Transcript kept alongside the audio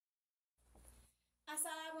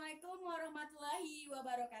Assalamualaikum warahmatullahi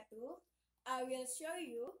wabarakatuh. I will show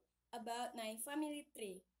you about my family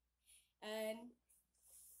tree. And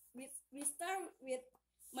we start with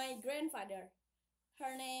my grandfather.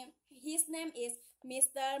 His name is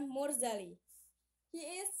Mr. Murzali. He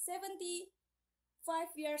is 75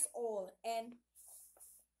 years old and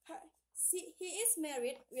he is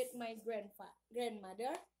married with my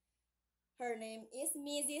grandmother. Her name is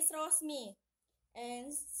Mrs. Rosmi, and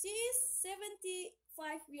she is 75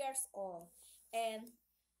 years old. And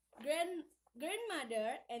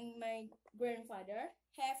grandmother and my grandfather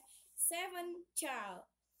have seven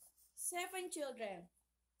children.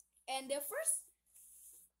 And the first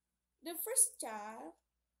child,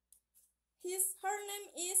 her name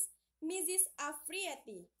is Mrs.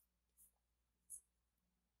 Afriati.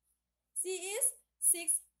 She is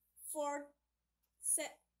 64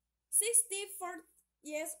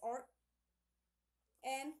 years old,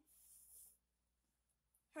 and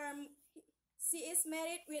she is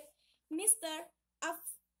married with Mr.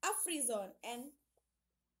 Afrizon and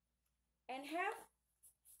have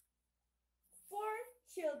 4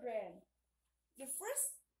 children. The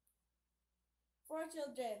first 4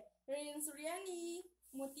 children, Ririn Suryani,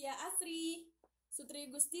 Mutia Asri, Sutri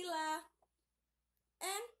Gustila,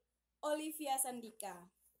 and Olivia Sandika.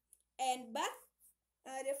 But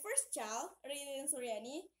the first child, Ririn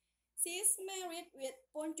Suryani, she is married with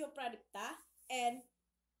Ponco Pradipta, and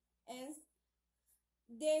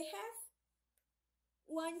they have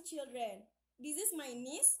 1 children. This is my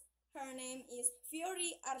niece. Her name is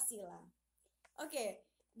Fiori Arsila. Okay,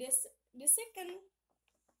 the second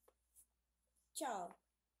child,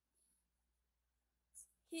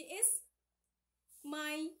 he is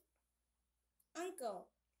my uncle.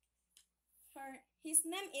 His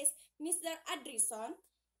name is Mr. Adrison,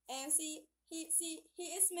 and he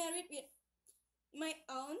is married with my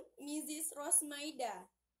aunt, Mrs. Rosmaida,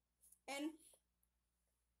 and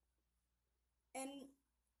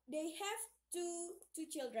they have two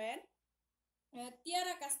children,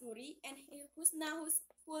 Tiara Kasturi and Husna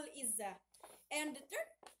Hul Izza. And the third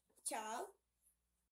child,